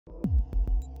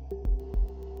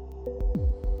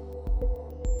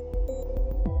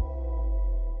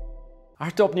Our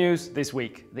top news this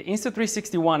week. The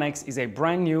Insta360 One X is a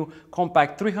brand new,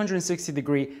 compact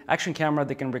 360-degree action camera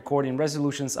that can record in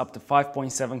resolutions up to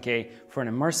 5.7K for an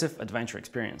immersive adventure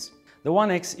experience. The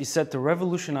One X is set to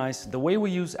revolutionize the way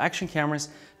we use action cameras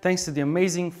thanks to the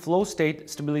amazing flow state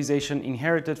stabilization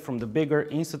inherited from the bigger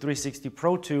Insta360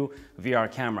 Pro 2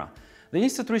 VR camera. The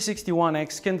Insta360 One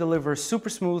X can deliver super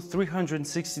smooth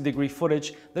 360-degree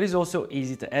footage that is also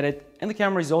easy to edit, and the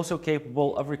camera is also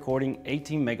capable of recording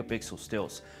 18-megapixel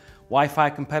stills. Wi-Fi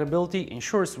compatibility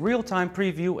ensures real-time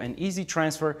preview and easy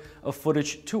transfer of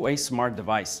footage to a smart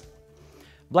device.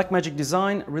 Blackmagic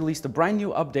Design released a brand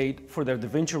new update for their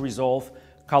DaVinci Resolve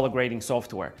color grading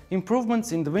software.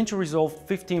 Improvements in DaVinci Resolve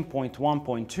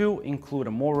 15.1.2 include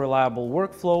a more reliable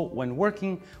workflow when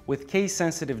working with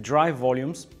case-sensitive drive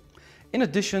volumes, in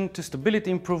addition to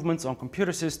stability improvements on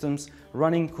computer systems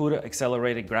running CUDA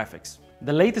accelerated graphics.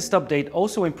 The latest update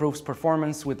also improves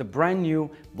performance with the brand new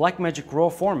Blackmagic RAW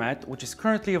format, which is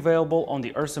currently available on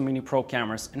the Ursa Mini Pro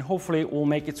cameras and hopefully will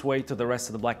make its way to the rest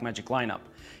of the Blackmagic lineup.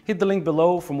 Hit the link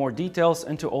below for more details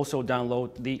and to also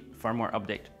download the firmware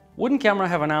update. Wooden Camera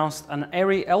have announced an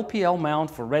ARRI LPL mount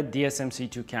for RED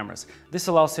DSM-C2 cameras. This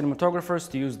allows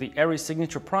cinematographers to use the ARRI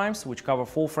signature primes, which cover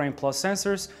full frame plus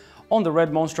sensors, on the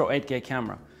RED Monstro 8K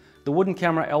camera. The Wooden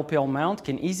Camera LPL mount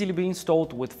can easily be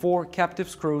installed with 4 captive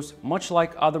screws, much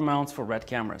like other mounts for RED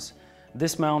cameras.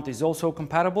 This mount is also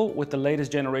compatible with the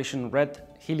latest generation RED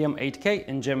Helium 8K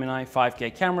and Gemini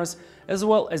 5K cameras, as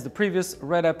well as the previous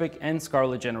RED Epic and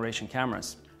Scarlet generation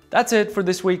cameras. That's it for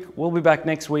this week. We'll be back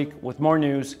next week with more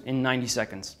news in 90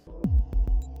 seconds.